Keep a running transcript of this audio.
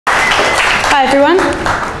Hi everyone.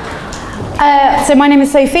 So my name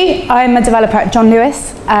is Sophie. I'm a developer at John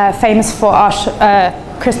Lewis, famous for our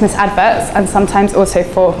Christmas adverts and sometimes also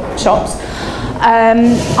for shops.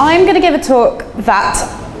 I'm going to give a talk that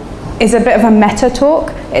is a bit of a meta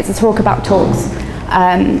talk. It's a talk about talks.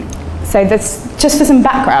 So this, just for some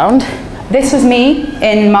background, this was me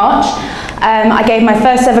in March. I gave my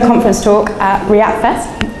first ever conference talk at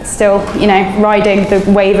ReactJS. Still, you know, riding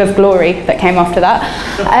the wave of glory that came after that.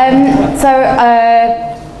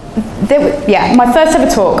 Yeah, my first ever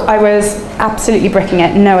talk, I was absolutely bricking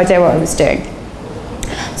it, no idea what I was doing.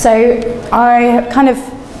 So I kind of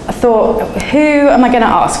thought, who am I going to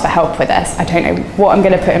ask for help with this? I don't know what I'm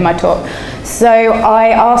going to put in my talk. So I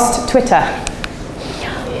asked Twitter.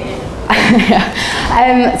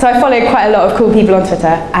 So I followed quite a lot of cool people on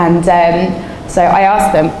Twitter, and so I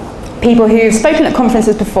asked them, people who've spoken at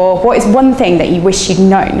conferences before, what is one thing that you wish you'd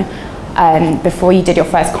known before you did your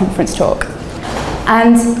first conference talk?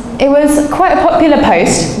 And it was quite a popular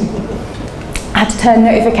post. I had to turn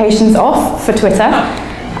notifications off for Twitter.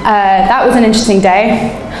 That was an interesting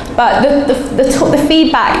day. But the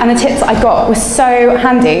feedback and the tips I got were so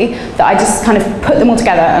handy that I just kind of put them all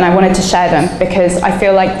together and I wanted to share them because I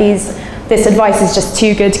feel like this advice is just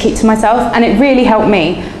too good to keep to myself, and it really helped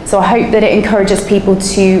me. So I hope that it encourages people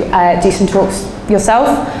to do some talks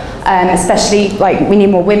yourself, especially like we need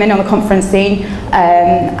more women on the conference scene,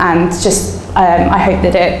 and just I hope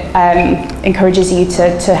that it encourages you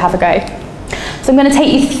to have a go. So I'm going to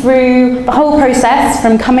take you through the whole process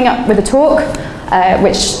from coming up with a talk,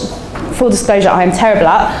 which, full disclosure, I am terrible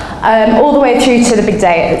at, all the way through to the big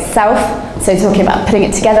day itself. So talking about putting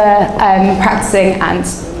it together, practicing, and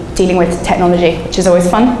dealing with technology, which is always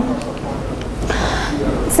fun.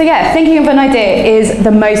 So yeah, thinking of an idea is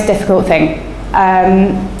the most difficult thing.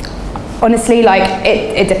 Honestly, like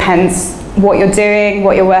it depends what you're doing,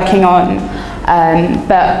 what you're working on,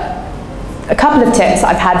 but a couple of tips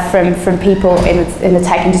I've had from people in the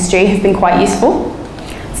tech industry have been quite useful.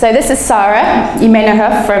 So this is Sarah. You may know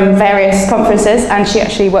her from various conferences, and she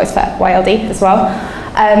actually works for YLD as well.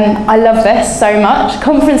 I love this so much.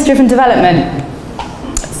 Conference-driven development.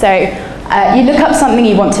 So you look up something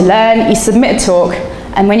you want to learn, you submit a talk,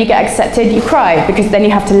 and when you get accepted, you cry, because then you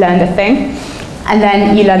have to learn the thing, and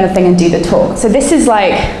then you learn the thing and do the talk. So this is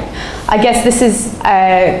like, I guess this is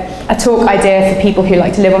a talk idea for people who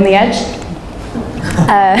like to live on the edge.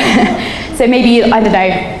 So maybe, I don't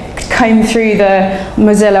know, comb through the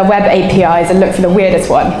Mozilla web APIs and look for the weirdest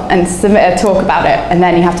one and submit a talk about it, and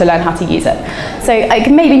then you have to learn how to use it. So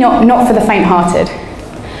maybe not for the faint-hearted.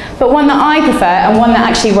 But one that I prefer, and one that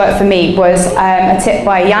actually worked for me, was a tip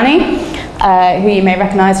by Yanni, who you may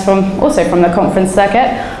recognize also from the conference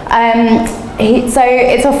circuit. So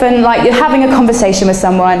it's often like you're having a conversation with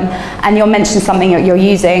someone and you'll mention something that you're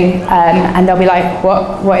using, and they'll be like,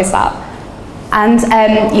 what is that? And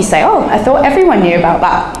you say, oh, I thought everyone knew about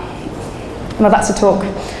that. Well, that's a talk.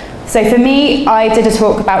 So for me, I did a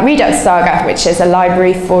talk about Redux Saga, which is a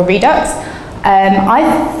library for Redux. I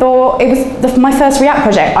thought it was my first React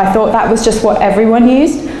project. I thought that was just what everyone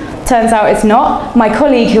used. Turns out it's not. My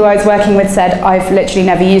colleague who I was working with said, I've literally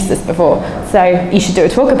never used this before, so you should do a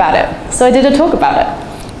talk about it. So I did a talk about it.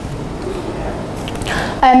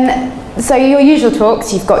 So your usual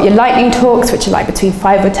talks, you've got your lightning talks, which are like between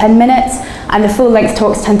 5 or 10 minutes, and the full-length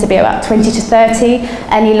talks tend to be about 20 to 30.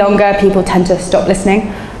 Any longer, people tend to stop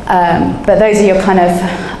listening. But those are your kind of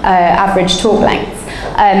average talk lengths.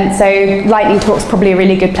 So lightning talk's probably a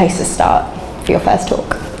really good place to start for your first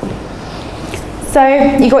talk. So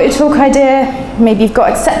you got your talk idea, maybe you've got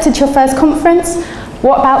accepted to your first conference.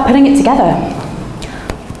 What about putting it together?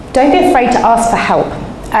 Don't be afraid to ask for help.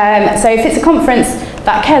 So if it's a conference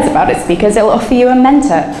that cares about its speakers, it'll offer you a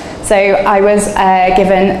mentor. So I was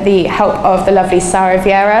given the help of the lovely Sarah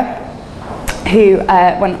Vieira, who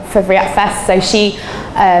went for ReactJS, so she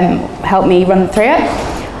helped me run through it.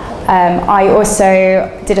 I also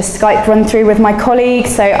did a Skype run through with my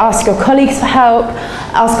colleagues, so ask your colleagues for help,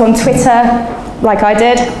 ask on Twitter, like I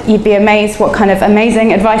did. You'd be amazed what kind of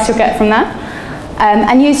amazing advice you'll get from that.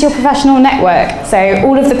 And use your professional network. So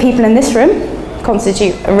all of the people in this room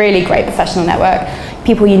constitute a really great professional network.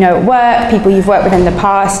 People you know at work, people you've worked with in the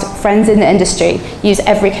past, friends in the industry. Use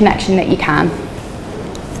every connection that you can.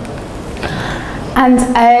 And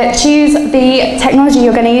choose the technology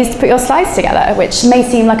you're going to use to put your slides together, which may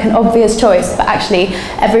seem like an obvious choice, but actually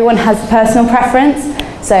everyone has a personal preference.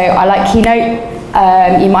 So I like Keynote.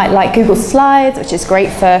 You might like Google Slides, which is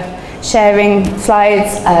great for sharing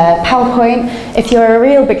slides, PowerPoint. If you're a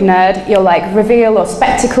real big nerd, you'll like Reveal or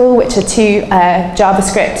Spectacle, which are two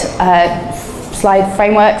JavaScript slide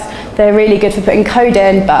frameworks They're really good for putting code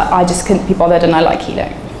in, but I just couldn't be bothered and I like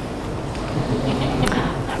Keynote.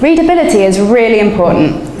 Readability is really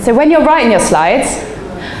important. So when you're writing your slides,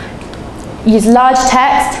 use large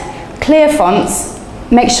text, clear fonts,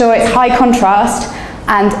 make sure it's high contrast,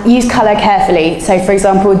 and use colour carefully. So for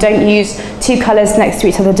example, don't use two colours next to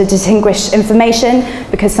each other to distinguish information,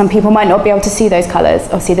 because some people might not be able to see those colours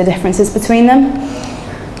or see the differences between them.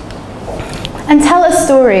 And tell a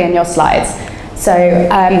story in your slides. So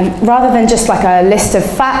rather than just like a list of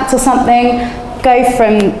facts or something, go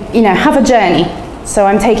from, have a journey. So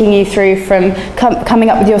I'm taking you through from coming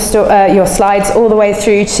up with your slides all the way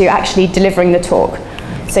through to actually delivering the talk.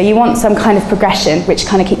 So you want some kind of progression, which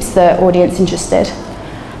kind of keeps the audience interested.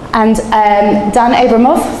 And Dan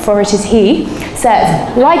Abramov, for it is he,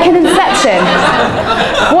 says, like an inception,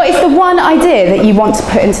 what is the one idea that you want to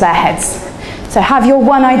put into their heads? So have your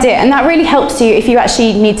one idea, and that really helps you if you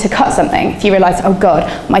actually need to cut something. If you realise, oh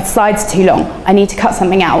God, my slide's too long, I need to cut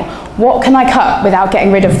something out. What can I cut without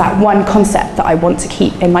getting rid of that one concept that I want to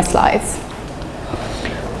keep in my slides?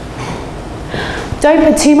 Don't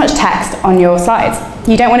put too much text on your slides.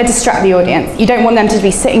 You don't want to distract the audience. You don't want them to be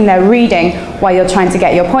sitting there reading while you're trying to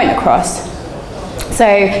get your point across. So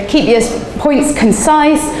keep your points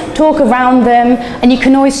concise, talk around them, and you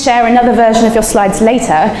can always share another version of your slides later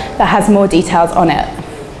that has more details on it.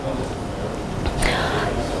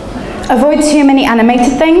 Avoid too many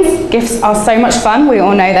animated things. GIFs are so much fun, we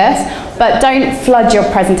all know this, but don't flood your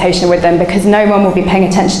presentation with them because no one will be paying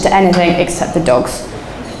attention to anything except the dogs.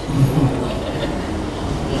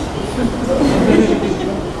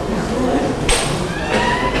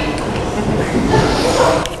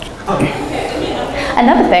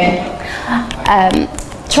 Another thing,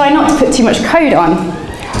 try not to put too much code on.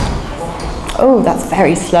 Oh, that's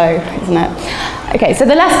very slow, isn't it? Okay, so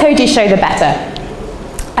the less code you show, the better.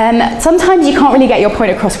 Sometimes you can't really get your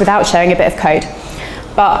point across without showing a bit of code,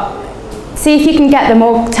 but see if you can get the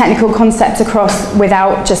more technical concepts across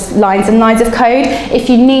without just lines and lines of code. If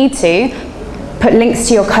you need to, put links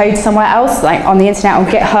to your code somewhere else, like on the internet or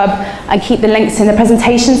GitHub, and keep the links in the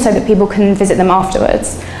presentation so that people can visit them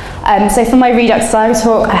afterwards. So for my Redux slide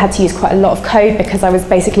talk, I had to use quite a lot of code because I was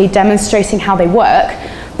basically demonstrating how they work,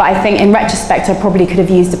 but I think in retrospect I probably could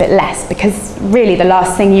have used a bit less, because really the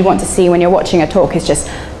last thing you want to see when you're watching a talk is just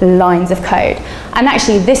lines of code. And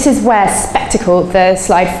actually this is where Spectacle, the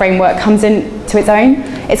slide framework, comes into its own.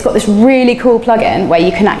 It's got this really cool plugin where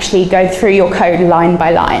you can actually go through your code line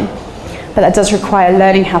by line. But that does require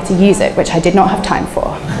learning how to use it, which I did not have time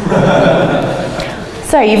for.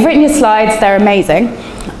 So you've written your slides, they're amazing,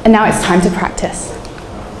 and now it's time to practice.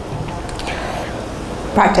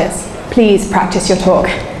 Practice. Please practice your talk.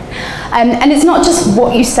 And it's not just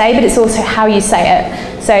what you say, but it's also how you say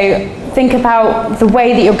it. So think about the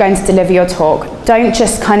way that you're going to deliver your talk. Don't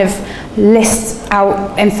just kind of list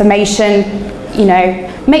out information,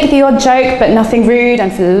 make the odd joke, but nothing rude,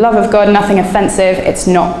 and for the love of God, nothing offensive. It's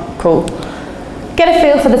not cool. Get a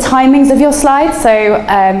feel for the timings of your slides. So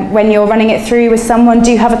when you're running it through with someone,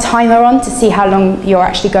 do have a timer on to see how long you're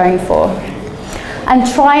actually going for. And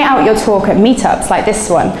try out your talk at meetups like this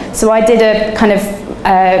one. So I did a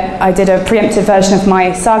preemptive version of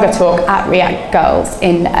my Saga talk at React Girls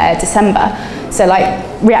in December. So like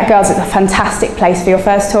React Girls is a fantastic place for your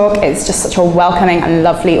first talk. It's just such a welcoming and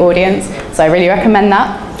lovely audience. So I really recommend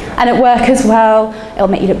that. And at work as well, it'll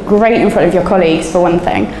make you look great in front of your colleagues for one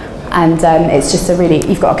thing. And it's just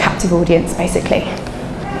you've got a captive audience basically.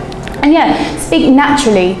 And yeah, speak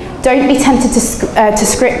naturally. Don't be tempted to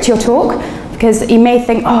script your talk, because you may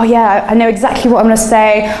think, oh yeah, I know exactly what I'm going to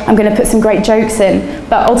say, I'm going to put some great jokes in,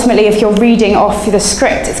 but ultimately if you're reading off the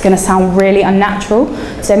script, it's going to sound really unnatural.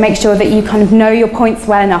 So make sure that you kind of know your points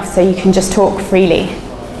well enough so you can just talk freely.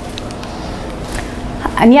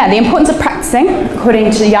 And yeah, the importance of practicing,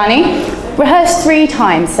 according to Yanni, rehearse 3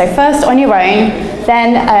 times. So first on your own,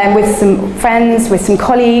 then with some friends, with some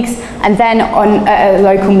colleagues, and then on a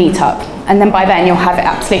local meetup. And then by then you'll have it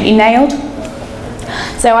absolutely nailed.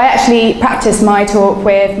 So I actually practiced my talk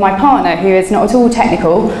with my partner, who is not at all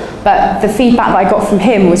technical, but the feedback that I got from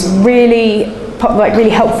him was really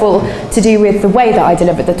helpful to do with the way that I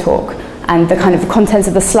delivered the talk and the kind of contents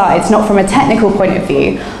of the slides, not from a technical point of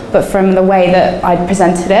view, but from the way that I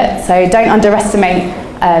presented it. So don't underestimate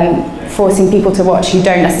forcing people to watch who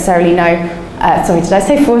don't necessarily know. Sorry, did I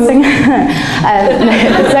say forcing?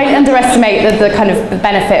 Don't underestimate the kind of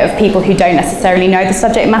benefit of people who don't necessarily know the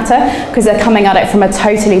subject matter, because they're coming at it from a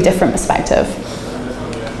totally different perspective.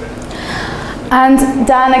 And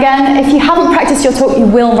Dan, again, if you haven't practiced your talk, you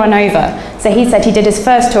will run over. So he said he did his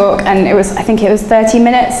first talk, and I think it was 30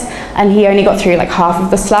 minutes, and he only got through like half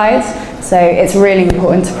of the slides. So it's really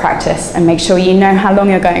important to practice and make sure you know how long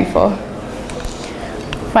you're going for.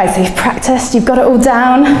 Right, so you've practiced, you've got it all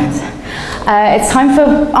down. It's time for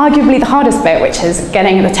arguably the hardest bit, which is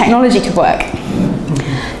getting the technology to work.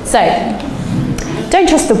 So, don't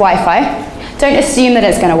trust the Wi-Fi. Don't assume that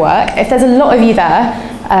it's going to work. If there's a lot of you there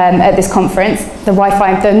at this conference, the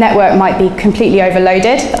Wi-Fi, the network might be completely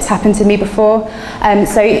overloaded. That's happened to me before.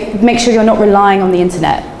 So make sure you're not relying on the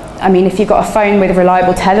internet. I mean, if you've got a phone with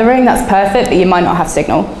reliable tethering, that's perfect, but you might not have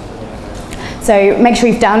signal. So make sure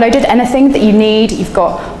you've downloaded anything that you need. You've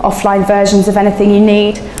got offline versions of anything you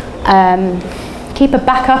need. Keep a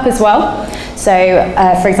backup as well.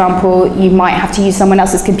 So, for example, you might have to use someone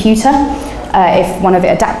else's computer if one of the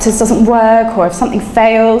adapters doesn't work or if something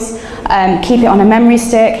fails. Keep it on a memory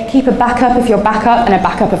stick. Keep a backup of your backup and a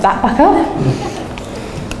backup of that backup.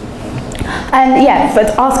 And yeah,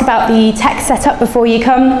 but ask about the tech setup before you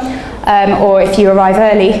come, or if you arrive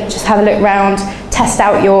early, just have a look around, test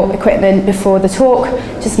out your equipment before the talk,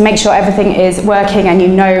 just make sure everything is working and you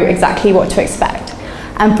know exactly what to expect.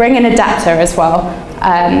 And bring an adapter as well.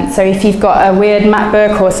 So if you've got a weird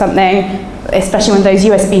MacBook or something, especially one of those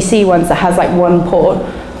USB-C ones that has like one port,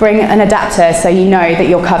 bring an adapter so you know that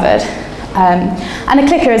you're covered. And a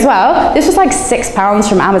clicker as well. This was like £6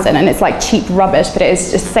 from Amazon and it's like cheap rubbish, but it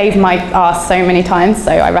has just saved my ass so many times,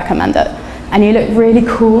 so I recommend it. And you look really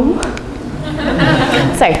cool.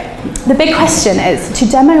 So, the big question is, to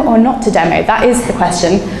demo or not to demo? That is the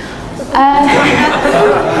question.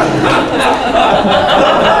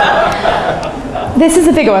 This is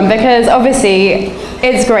a big one because obviously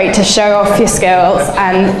it's great to show off your skills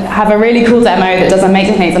and have a really cool demo that does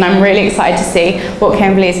amazing things, and I'm really excited to see what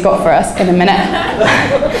Kimberly's got for us in a minute.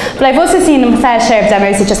 But I've also seen a fair share of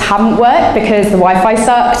demos that just haven't worked because the Wi-Fi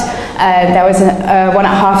sucked. There was one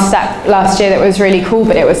at Half Stack last year that was really cool,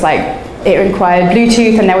 but it was like, it required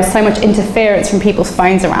Bluetooth and there was so much interference from people's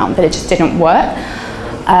phones around that it just didn't work.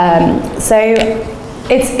 So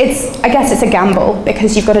I guess it's a gamble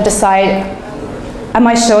because you've got to decide, am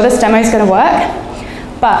I sure this demo is going to work?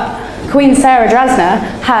 But Queen Sarah Drasner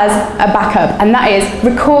has a backup, and that is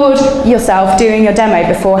record yourself doing your demo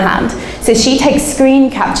beforehand. So she takes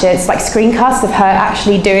screen captures, like screencasts of her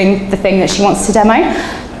actually doing the thing that she wants to demo.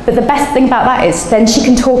 But the best thing about that is then she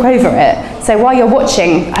can talk over it. So while you're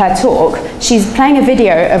watching her talk, she's playing a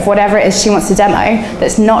video of whatever it is she wants to demo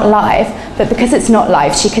that's not live, but because it's not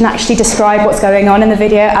live, she can actually describe what's going on in the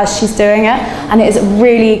video as she's doing it, and it is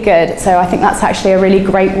really good. So I think that's actually a really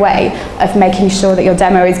great way of making sure that your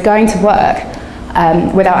demo is going to work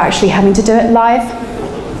without actually having to do it live.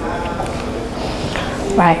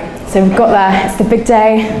 Right, so we've got there, it's the big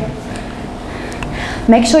day.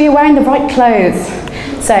 Make sure you're wearing the right clothes.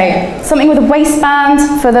 So something with a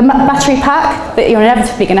waistband for the battery pack that you're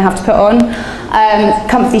inevitably going to have to put on,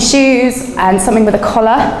 comfy shoes, and something with a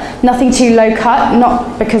collar. Nothing too low cut,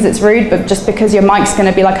 not because it's rude, but just because your mic's going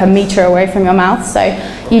to be like a meter away from your mouth. So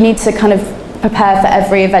you need to kind of prepare for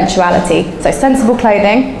every eventuality. So sensible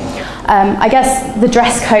clothing. I guess the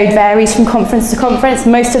dress code varies from conference to conference.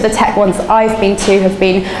 Most of the tech ones I've been to have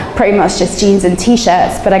been pretty much just jeans and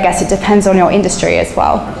t-shirts, but I guess it depends on your industry as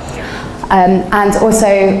well. And also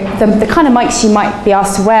the kind of mics you might be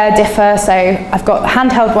asked to wear differ. So I've got a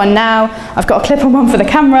handheld one now, I've got a clip-on one for the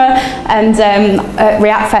camera, and at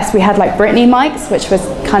ReactFest we had like Britney mics, which was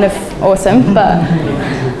kind of awesome.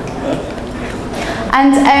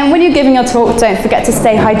 And when you're giving your talk, don't forget to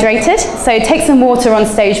stay hydrated. So take some water on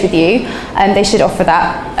stage with you, and they should offer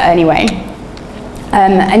that anyway.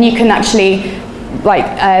 And you can actually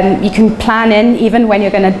you can plan in even when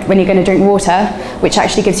you're gonna drink water, which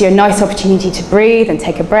actually gives you a nice opportunity to breathe and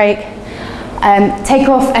take a break. Take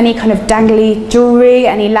off any kind of dangly jewelry,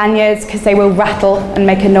 any lanyards, because they will rattle and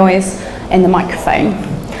make a noise in the microphone.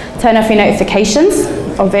 Turn off your notifications,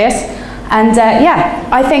 obvious. And yeah,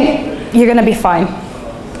 I think you're gonna be fine.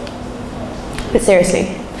 But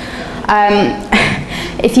seriously.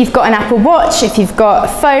 If you've got an Apple Watch, if you've got a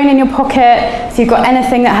phone in your pocket, if you've got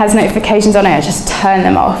anything that has notifications on it, just turn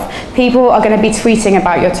them off. People are going to be tweeting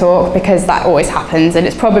about your talk because that always happens, and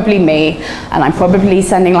it's probably me, and I'm probably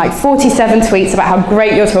sending like 47 tweets about how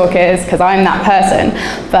great your talk is because I'm that person.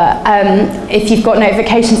 But if you've got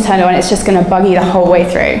notifications turned on, it's just going to bug you the whole way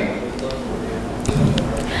through.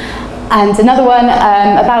 And another one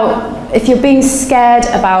about if you're being scared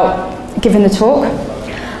about giving the talk,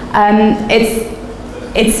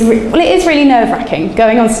 it is really nerve-wracking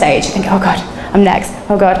going on stage. You think, oh God, I'm next,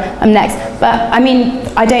 oh God, I'm next. But I mean,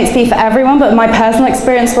 I don't speak for everyone, but my personal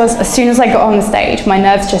experience was as soon as I got on the stage, my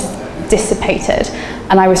nerves just dissipated.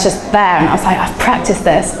 And I was just there, and I was like, I've practiced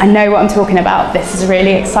this, I know what I'm talking about, this is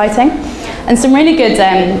really exciting. And some really good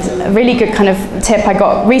kind of tip I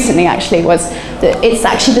got recently actually was that it's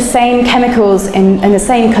actually the same chemicals in the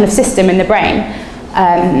same kind of system in the brain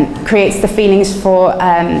creates the feelings for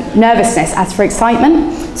nervousness as for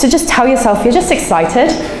excitement. So just tell yourself you're just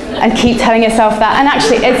excited and keep telling yourself that. And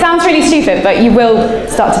actually, it sounds really stupid, but you will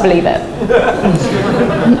start to believe it.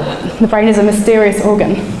 The brain is a mysterious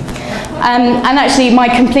organ. And actually, my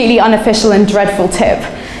completely unofficial and dreadful tip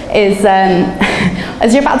is,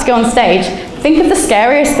 as you're about to go on stage, think of the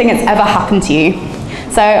scariest thing that's ever happened to you.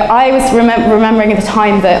 So I was remembering the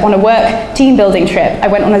time that on a work team building trip, I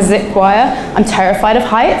went on a zip wire. I'm terrified of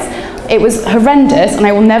heights. It was horrendous, and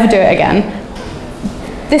I will never do it again.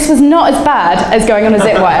 This was not as bad as going on a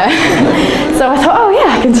zip wire. So I thought, oh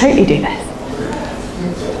yeah, I can totally do this.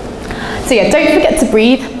 So yeah, don't forget to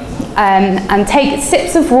breathe, and take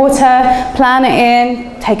sips of water, plan it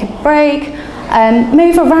in, take a break,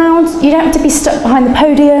 move around. You don't have to be stuck behind the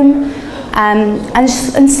podium, and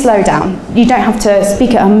slow down. You don't have to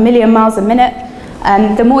speak at 1,000,000 miles a minute.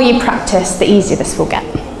 The more you practice, the easier this will get.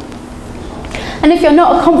 And if you're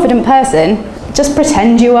not a confident person, just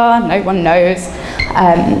pretend you are, no one knows.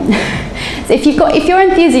 So if you're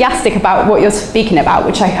enthusiastic about what you're speaking about,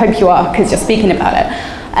 which I hope you are because you're speaking about it,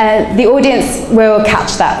 the audience will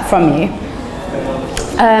catch that from you.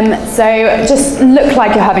 So just look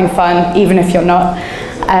like you're having fun, even if you're not.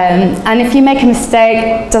 And if you make a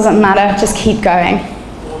mistake, doesn't matter, just keep going.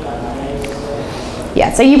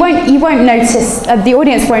 Yeah, so you won't notice, the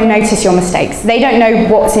audience won't notice your mistakes. They don't know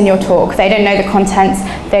what's in your talk. They don't know the contents.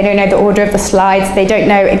 They don't know the order of the slides. They don't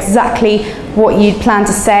know exactly what you'd plan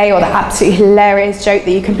to say or the absolutely hilarious joke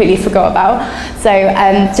that you completely forgot about. So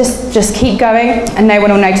just keep going and no one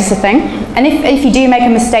will notice a thing. And if you do make a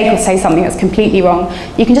mistake or say something that's completely wrong,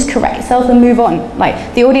 you can just correct yourself and move on.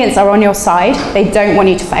 Like, the audience are on your side. They don't want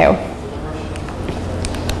you to fail.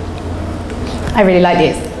 I really like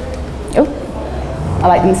these. Oh, I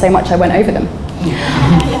like them so much I went over them.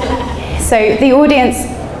 So the audience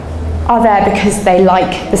are there because they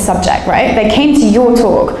like the subject, right? They came to your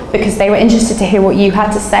talk because they were interested to hear what you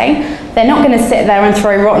had to say. They're not going to sit there and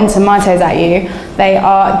throw rotten tomatoes at you. They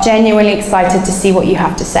are genuinely excited to see what you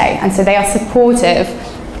have to say. And so they are supportive.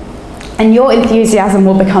 And your enthusiasm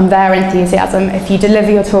will become their enthusiasm if you deliver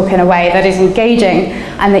your talk in a way that is engaging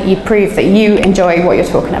and that you prove that you enjoy what you're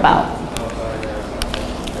talking about.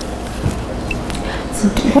 So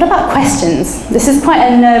what about questions? This is quite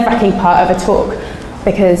a nerve-wracking part of a talk,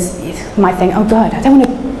 because you might think, oh God, I don't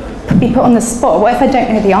want to be put on the spot. What if I don't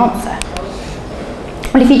know the answer?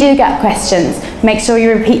 Well, if you do get questions, make sure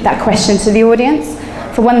you repeat that question to the audience.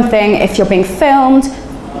 For one thing, if you're being filmed,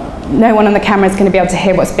 no one on the camera is going to be able to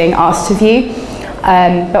hear what's being asked of you,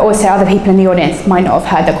 but also other people in the audience might not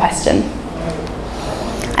have heard the question.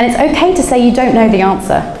 And it's okay to say you don't know the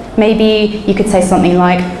answer. Maybe you could say something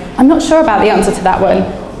like, I'm not sure about the answer to that one.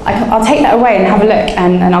 I'll take that away and have a look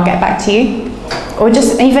and I'll get back to you. Or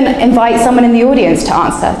just even invite someone in the audience to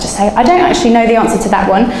answer. Just say, I don't actually know the answer to that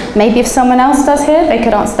one. Maybe if someone else does here, they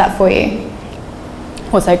could answer that for you.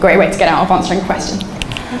 Also a great way to get out of answering a question.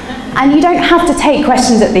 And you don't have to take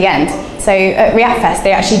questions at the end. So at ReactFest,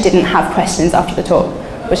 they actually didn't have questions after the talk,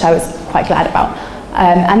 which I was quite glad about.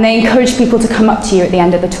 And they encouraged people to come up to you at the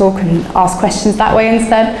end of the talk and ask questions that way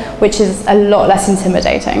instead, which is a lot less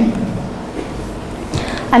intimidating.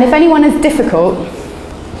 And if anyone is difficult,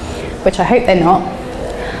 which I hope they're not,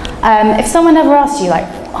 if someone ever asks you, like,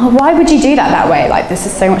 oh, why would you do that way? Like, this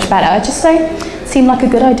is so much better. Just say, seemed like a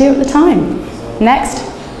good idea at the time. Next.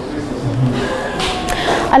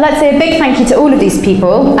 I'd like to say a big thank you to all of these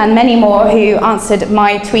people and many more who answered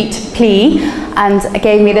my tweet plea and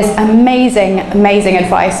gave me this amazing, amazing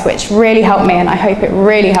advice, which really helped me, and I hope it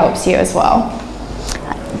really helps you as well.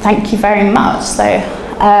 Thank you very much. So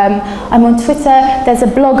I'm on Twitter. There's a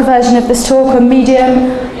blog version of this talk on Medium,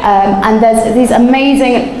 and there's these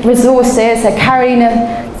amazing resources. So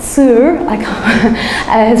Carolina Sur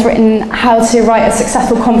has written How to Write a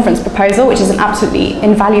Successful Conference Proposal, which is an absolutely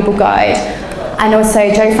invaluable guide. And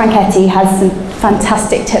also Joe Franchetti has some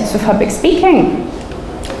fantastic tips for public speaking.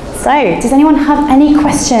 So, does anyone have any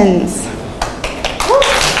questions?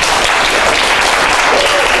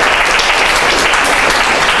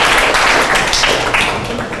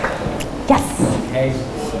 Yes? Hey,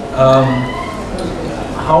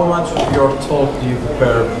 how much of your talk do you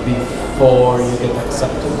prepare before you get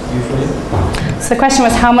accepted, usually? So the question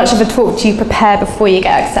was, how much of a talk do you prepare before you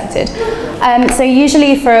get accepted? So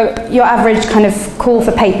usually for your average kind of call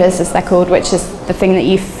for papers, as they're called, which is the thing that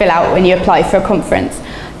you fill out when you apply for a conference,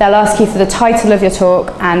 they'll ask you for the title of your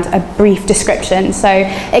talk and a brief description. So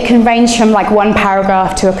it can range from like one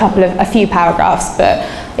paragraph to a few paragraphs, but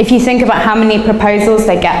if you think about how many proposals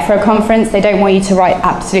they get for a conference, they don't want you to write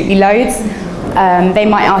absolutely loads. They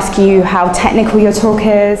might ask you how technical your talk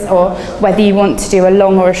is, or whether you want to do a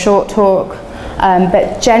long or a short talk.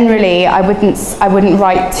 But generally, I wouldn't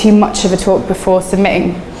write too much of a talk before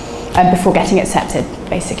submitting, before getting accepted,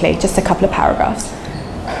 basically. Just a couple of paragraphs.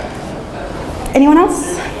 Anyone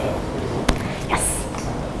else? Yes?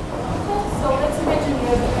 So let's imagine you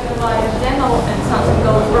have a demo and something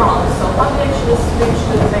goes wrong. So how do you actually switch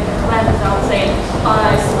to the second plan without saying,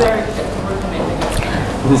 I swear you have to recommend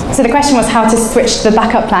it? So the question was how to switch to the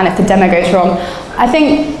backup plan if the demo goes wrong. I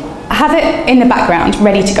think have it in the background,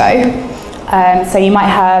 ready to go. So you might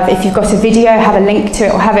have, if you've got a video, have a link to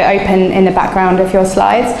it or have it open in the background of your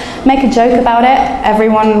slides. Make a joke about it.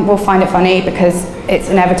 Everyone will find it funny because it's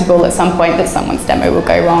inevitable at some point that someone's demo will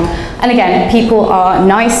go wrong. And again, people are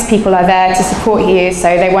nice, people are there to support you,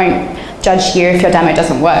 so they won't judge you if your demo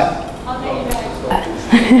doesn't work.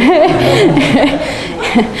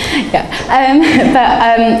 Yeah.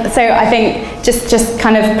 So I think just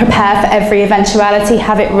kind of prepare for every eventuality,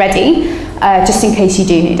 have it ready, just in case you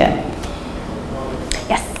do need it.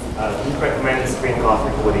 Yes? Would you recommend screencast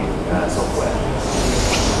recording software?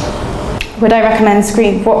 Would I recommend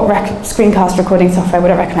screencast recording software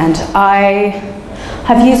would I recommend? I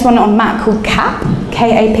have used one on Mac called CAP,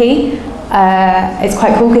 K-A-P. It's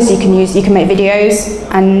quite cool because you can make videos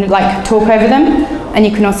and like talk over them, and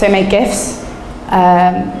you can also make GIFs.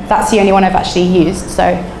 That's the only one I've actually used, so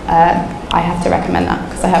I have to recommend that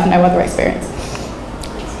because I have no other experience.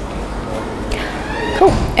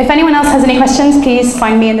 Cool. If anyone else has any questions, please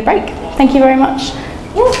find me in the break. Thank you very much.